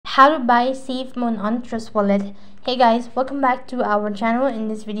How to buy Safemoon on Trust Wallet. Hey guys, welcome back to our channel. In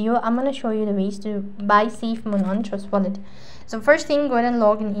this video I'm going to show you the ways to buy Safemoon on Trust Wallet. So first thing, go ahead and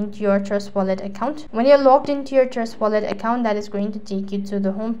log in into your Trust Wallet account. When you're logged into your Trust Wallet account, that is going to take you to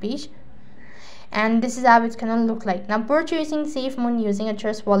the home page, and this is how it's gonna look like. Now, purchasing Safemoon using a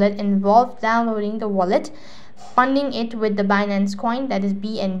Trust Wallet involves downloading the wallet, funding it with the Binance coin, that is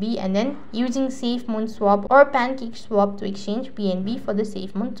BNB, and then using Safemoon swap or pancake swap to exchange BNB for the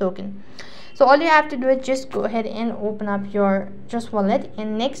Safemoon token. So all you have to do is just go ahead and open up your Trust Wallet,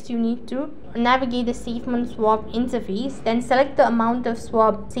 and next you need to navigate the Safemoon swap interface. Then select the amount of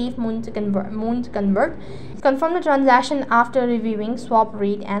swap Safemoon to convert. Confirm the transaction after reviewing swap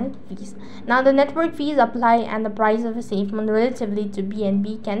rate and fees. Now the network fees apply, and the price of a Safemoon relatively to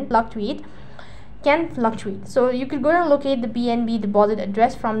BNB can fluctuate. So you could go and locate the BNB deposit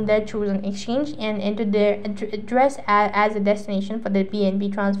address from their chosen exchange and enter their address as a destination for the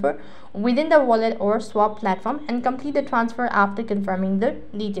BNB transfer within the wallet or swap platform, and complete the transfer after confirming the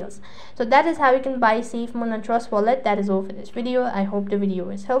details. So that is how you can buy Safemoon on Trust Wallet. That is all for this video. I hope the video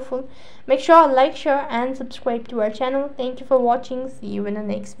was helpful. Make sure to like, share and subscribe to our channel. Thank you for watching. See you in the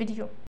next video.